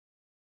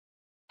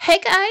Hey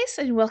guys,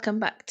 and welcome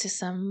back to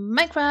some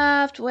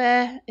Minecraft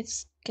where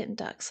it's getting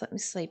dark, so let me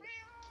sleep.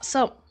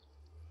 So,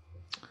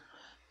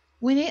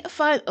 we need to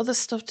find other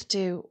stuff to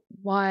do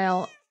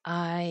while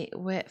I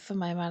wait for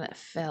my mana to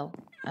fill.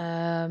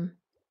 My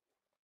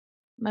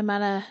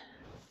mana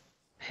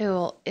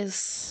pool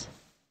is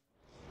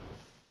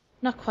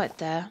not quite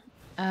there.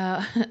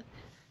 Not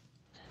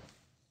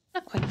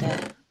quite there.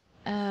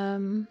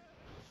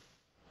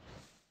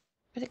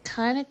 But it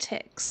kind of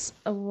takes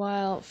a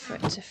while for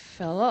it to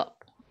fill up.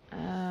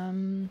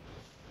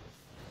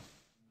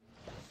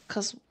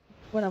 Because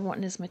what I'm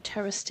wanting is my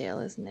TERRASTEEL,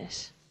 isn't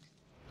it?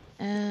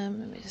 Let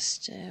me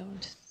just 1,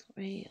 2,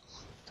 3,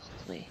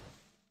 3.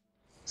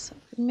 So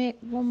we can make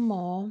one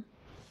more.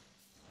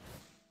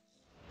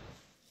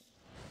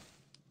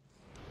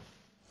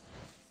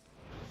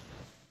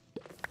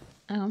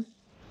 Hang on.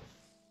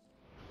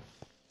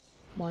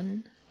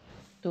 1,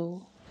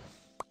 2,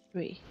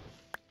 3.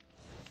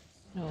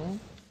 No.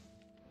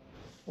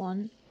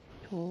 1,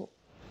 2,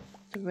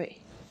 3.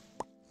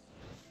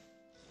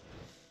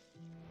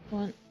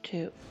 1,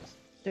 2,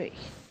 3.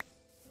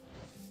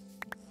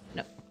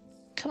 No.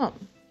 Come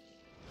on.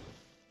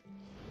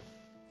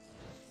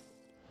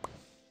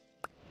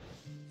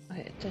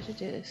 Okay, did I do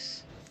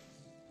this?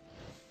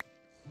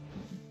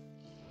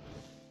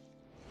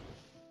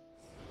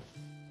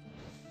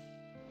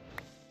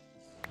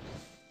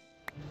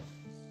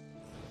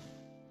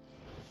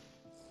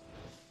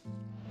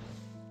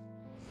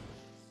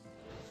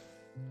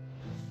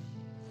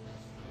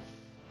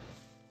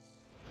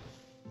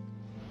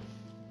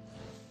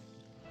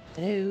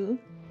 Hello?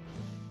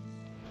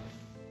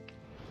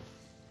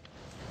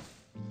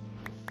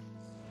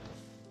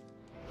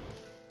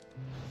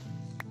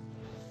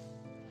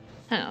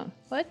 Hang on.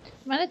 What?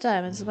 Mana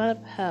diamonds, mana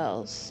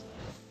pearls,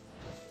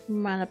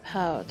 mana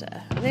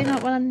powder. Are they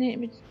not what I'm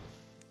needing?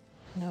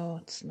 No,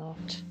 it's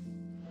not.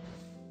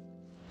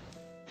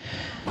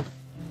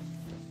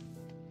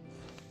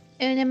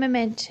 Una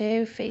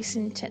memento,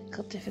 facing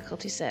technical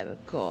difficulties. There we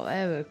go,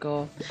 there we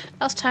go.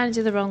 I was trying to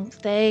do the wrong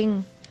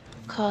thing.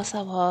 Of course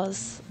I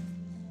was.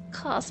 Of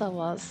course I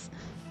was.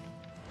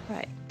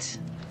 Right.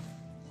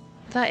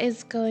 That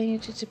is going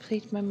to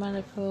deplete my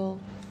mana pool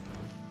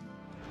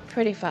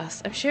pretty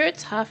fast. I'm sure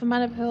it's half a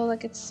mana pool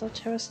like it's so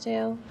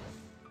TERRASTEEL.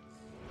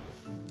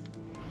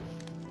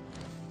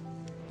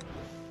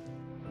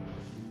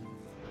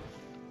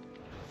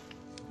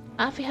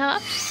 Halfy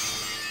halves.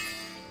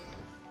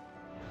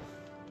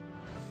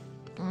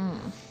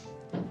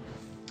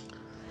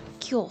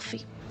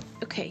 Coffee.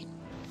 Okay.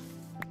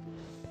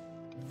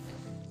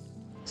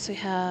 So we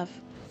have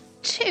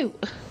 2.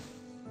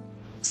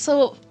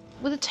 So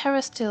with the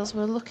TERRASTEELs,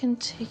 we're looking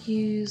to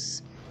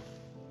use.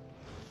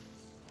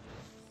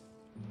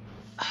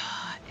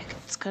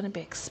 It's going to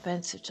be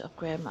expensive to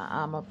upgrade my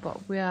armor,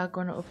 but we are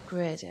going to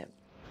upgrade it.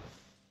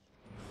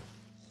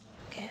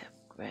 Okay,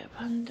 upgrade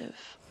band of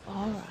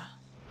aura.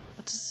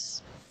 What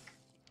does?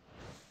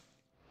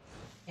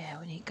 Yeah,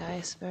 we need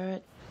Gaia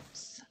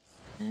spirits.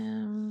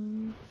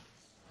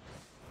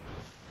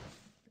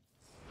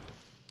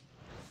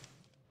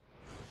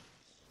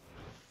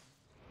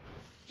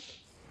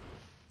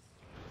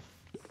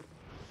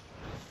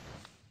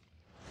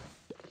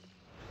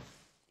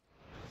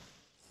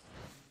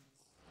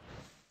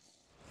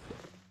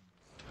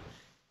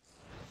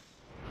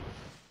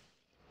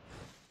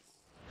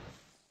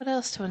 What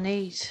else do I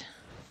need?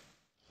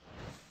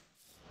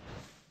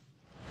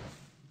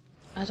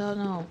 I don't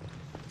know.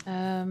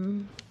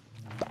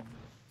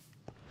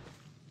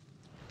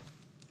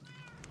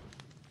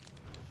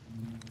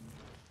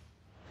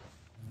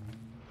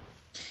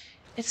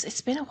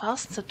 It's been a while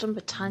since I've done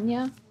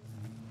Britannia.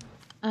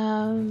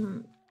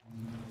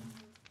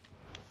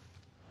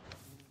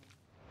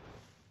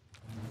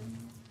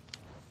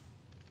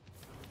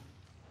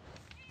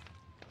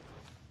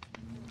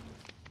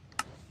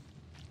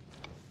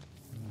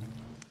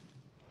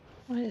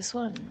 What is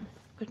one?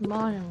 Good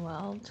morning,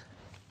 world.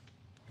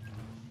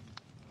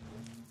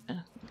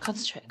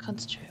 Concentrate.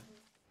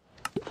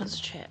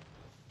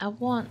 I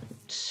want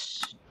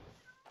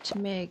to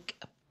make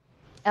a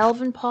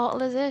elven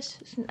portal, is it?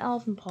 It's an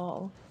elven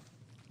portal.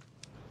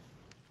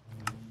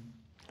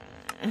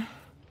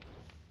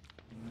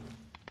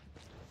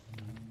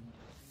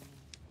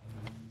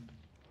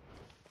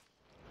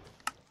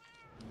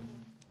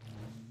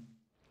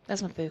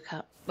 Where's my book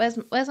at? Where's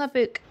my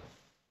book?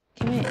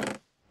 Come here.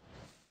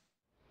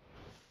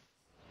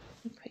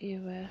 I'll put you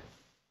where?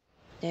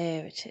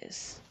 There it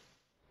is.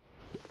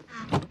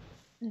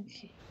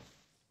 Okay.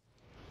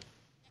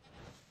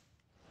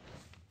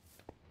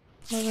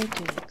 What do I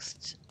do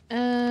next?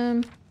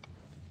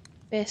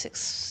 Basic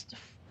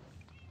stuff.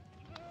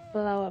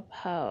 Flower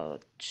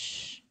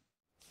pouch.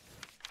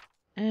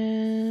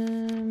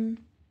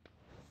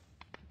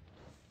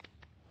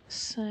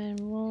 Sign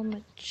wool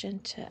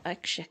magenta.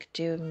 Actually, I could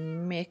do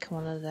make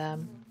one of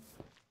them.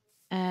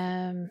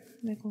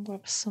 Maybe I'll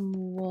grab some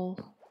wool.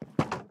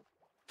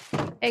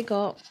 There you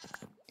go.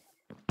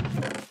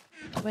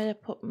 Where did I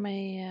put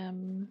my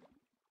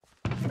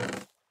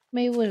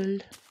my wool?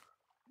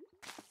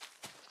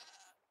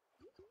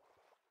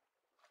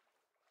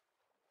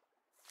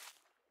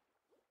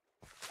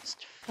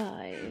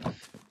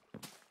 5.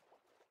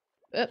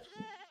 Oh.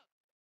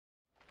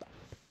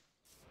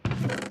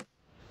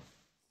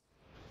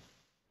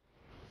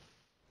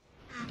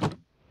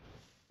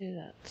 Do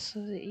that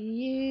so that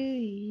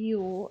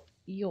your,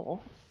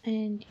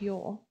 and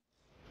your.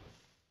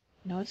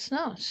 No, it's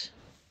not.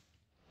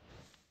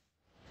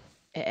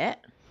 Eh?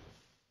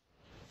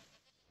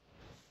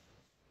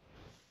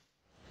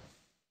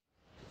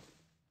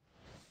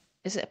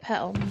 Is it a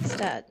petal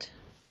instead?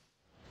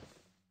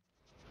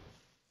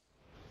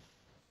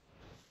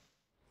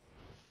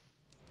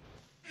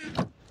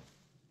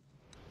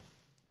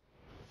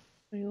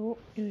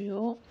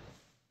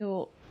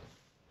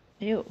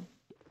 Yo.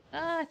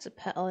 Ah, it's a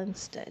petal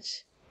instead.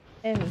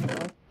 There we go.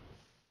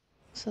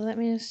 So let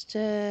me just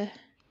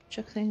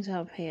chuck things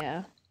up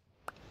here.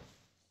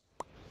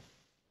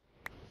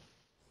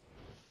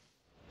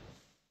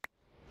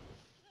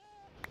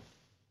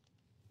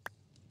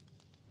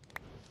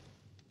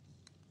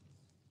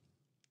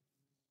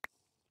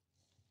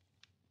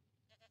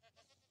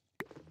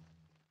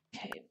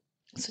 Okay,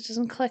 so it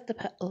doesn't collect the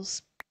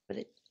petals, but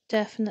it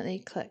definitely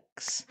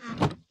collects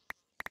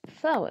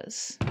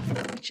flowers,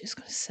 which is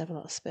going to save a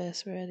lot of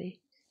space really.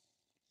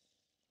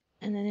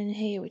 And then in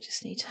here we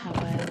just need to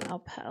have our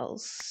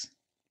petals.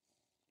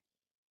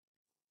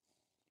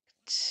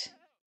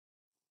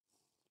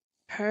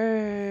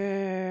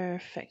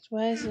 Perfect.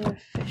 Why is there a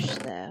fish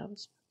there?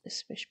 Let's put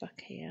this fish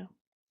back here.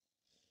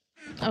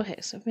 Okay,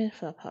 so I've made a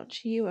flower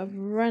pouch. You have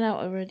run out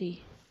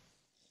already.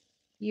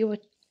 You were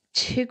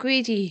too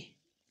greedy.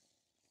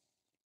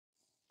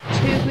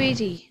 Too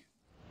greedy.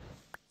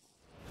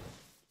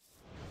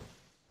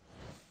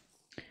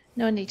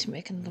 No need to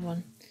make another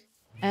one.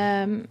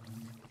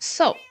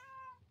 So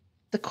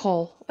the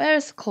coal. Where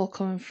is the coal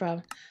coming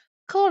from?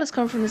 Coal is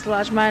coming from this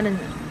large mining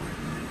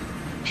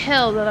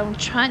hill that I'm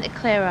trying to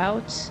clear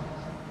out.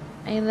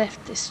 I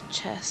left this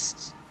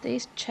chest.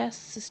 These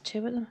chests, there's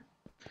 2 of them.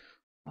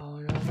 Oh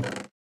no.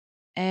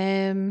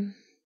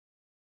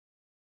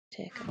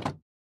 Take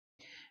them.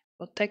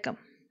 We'll take them.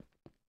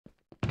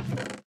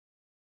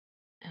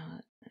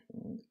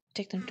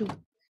 Take them too.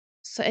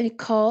 So any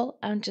coal,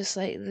 I'm just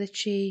like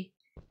literally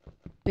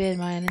vein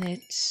mining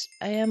it.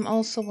 I am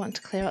also wanting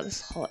to clear out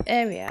this whole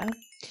area,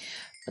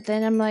 but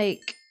then I'm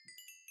like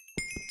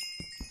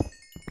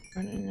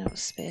running out of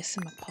space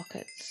in my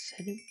pockets.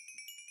 Hello.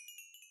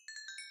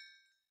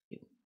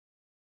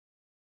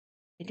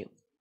 Hello.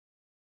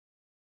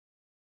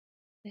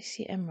 I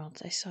see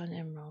emeralds. I saw an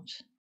emerald.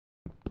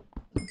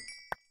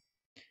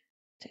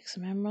 Take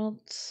some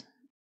emeralds.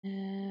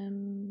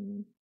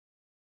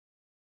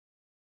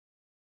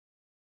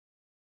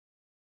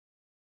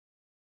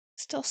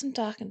 Still some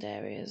darkened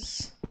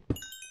areas.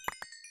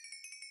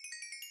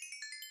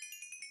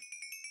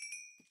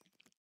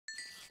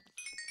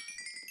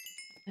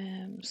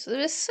 So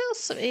there is still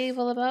some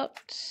evil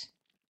about.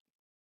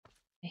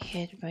 I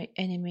heard my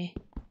enemy.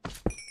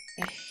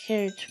 I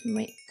heard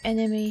my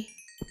enemy.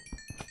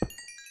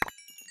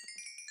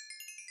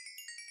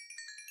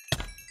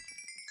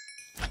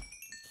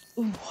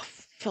 Ooh, I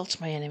felt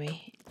my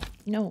enemy.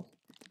 No.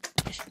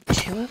 There's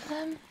 2 of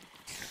them?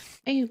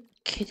 Are you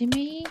kidding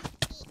me?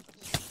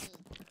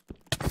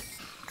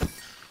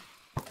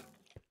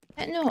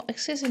 No,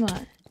 excuse me,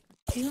 man.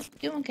 You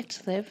don't get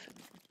to live.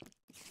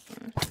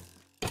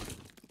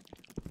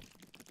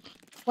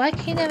 Why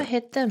can you never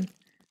hit them?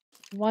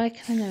 Why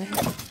can I never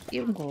hit them?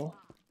 You can go.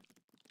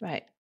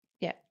 Right.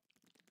 Yeah.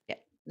 Yeah.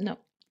 No.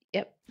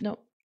 Yep. No.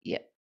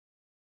 Yep.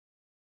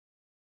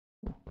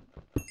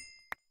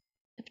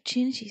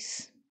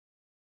 Opportunities.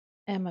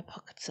 And my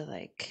pockets are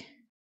like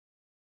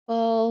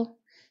full.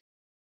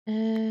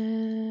 Let's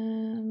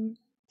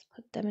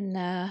put them in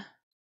there.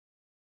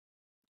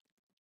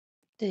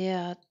 They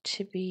are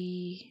to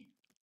be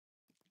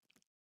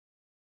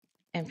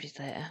emptied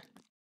later.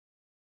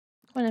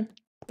 Come on in.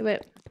 Do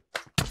it.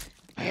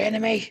 My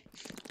enemy.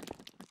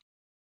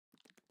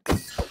 You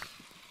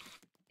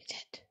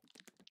did.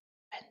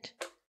 And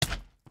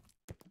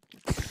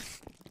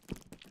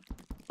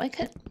why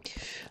can't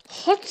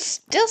hold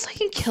still so I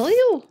can kill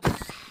you?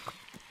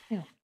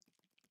 No.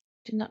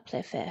 Do not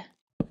play fair.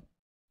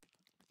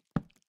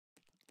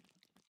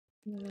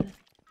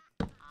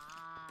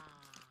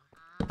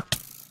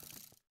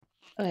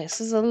 Okay,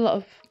 so there's a lot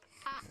of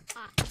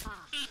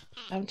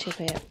bounty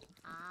here.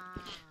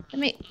 Let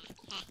me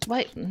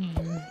wait.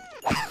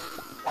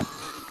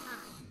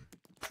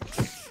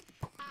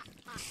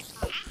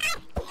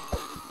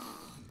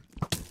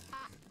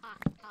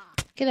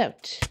 Get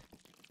out.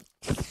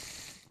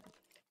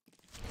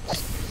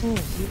 Oh,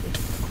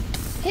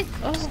 hit.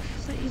 Oh,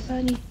 you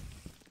bunny.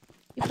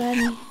 You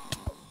bunny.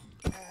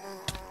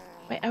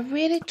 Wait, I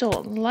really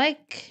don't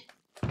like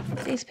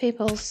these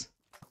peoples.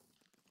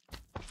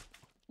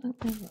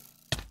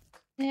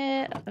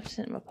 Yeah, I've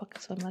sent it in my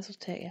pocket, so I might as well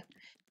take you.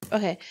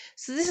 Okay,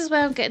 so this is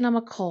where I'm getting all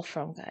my coal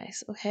from,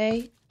 guys.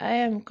 Okay,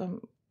 I'm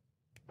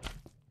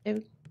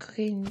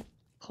cooking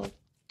cold.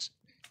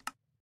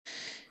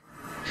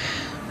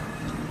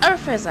 I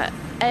rephrase that.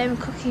 I am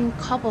cooking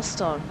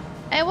cobblestone.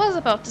 I was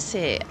about to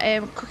say I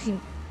am cooking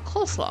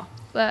coleslaw,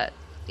 but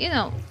you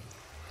know,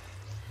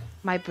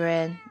 my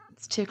brain.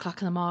 It's 2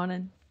 o'clock in the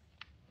morning.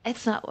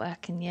 It's not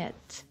working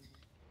yet.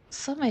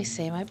 Some may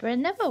say my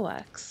brain never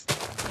works.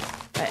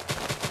 Right.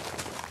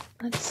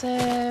 Let's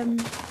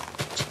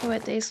chip away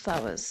at these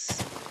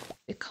flowers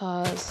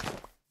because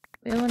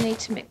we will need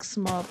to make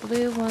some more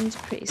blue ones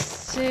pretty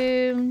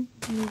soon.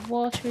 New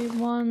watery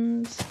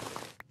ones.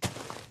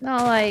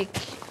 Not like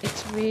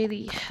it's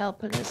really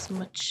helping as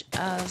much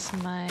as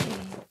my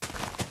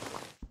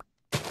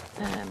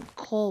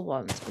coal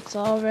ones, but it's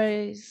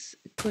always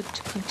good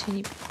to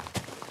continue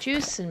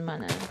producing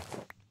mana.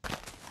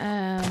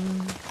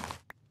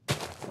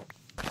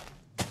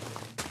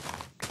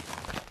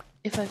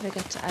 If I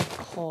forget to add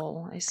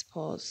coal, I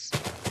suppose.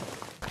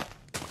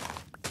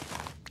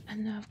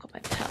 And now I've got my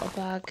petal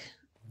bag.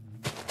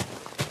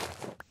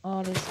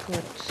 All is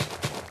good.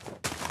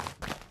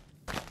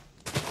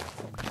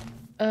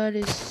 All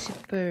is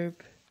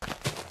superb.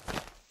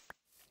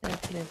 They're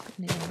blue, I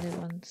need the blue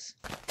ones.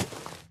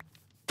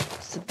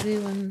 It's the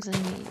blue ones I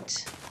need.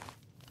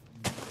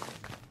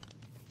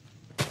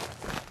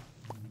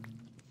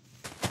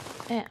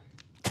 Yeah.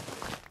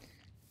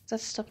 Is that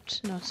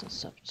stopped? No, it's not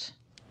stopped.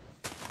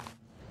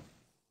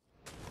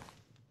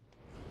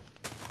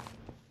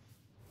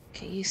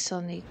 Okay, you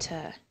still need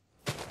to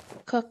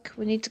cook.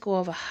 We need to go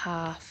over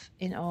half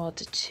in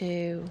order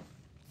to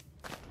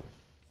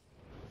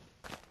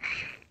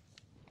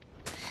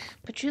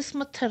produce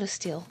more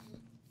TERRASTEEL.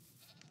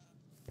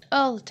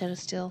 All the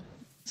TERRASTEEL.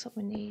 That's what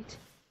we need.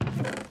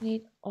 We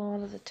need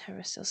all of the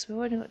TERRASTEEL. So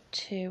we've only got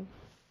 2.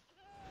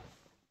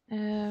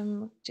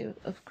 We'll do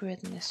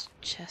upgrading this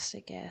chest, I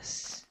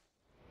guess.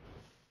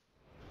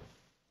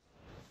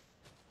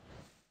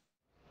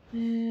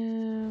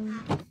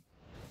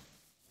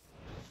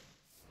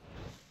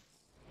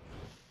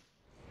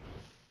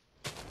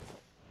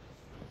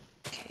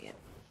 Okay,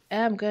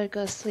 I'm gonna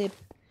go to sleep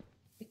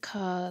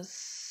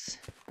because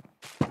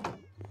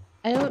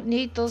I don't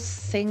need those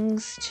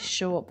things to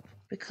show up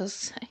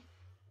because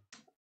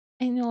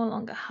I no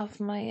longer have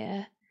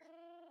my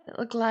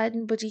little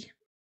gliding buddy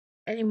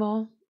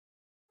anymore.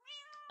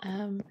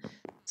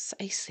 So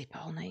I sleep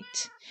all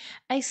night.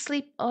 I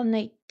sleep all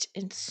night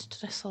and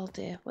stress all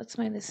day. What's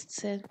my list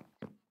saying?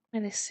 My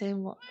list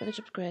saying what? Village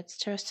upgrades,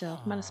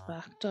 TERRASTEEL, mana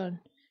spark, done.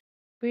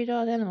 Breed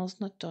all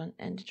animals, not done.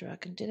 Ender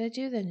dragon. Did I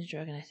do the ender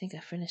dragon? I think I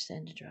finished the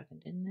ender dragon,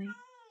 didn't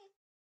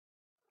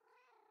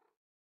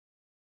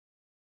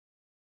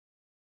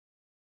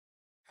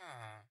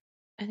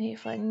I need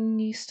to find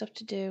new stuff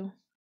to do.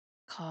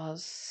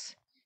 Cause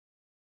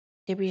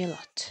there be a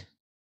lot.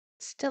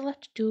 Still a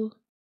lot to do.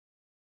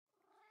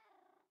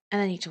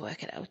 And I need to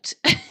work it out.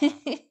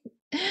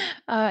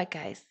 Alright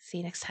guys, see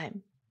you next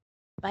time.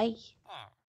 Bye.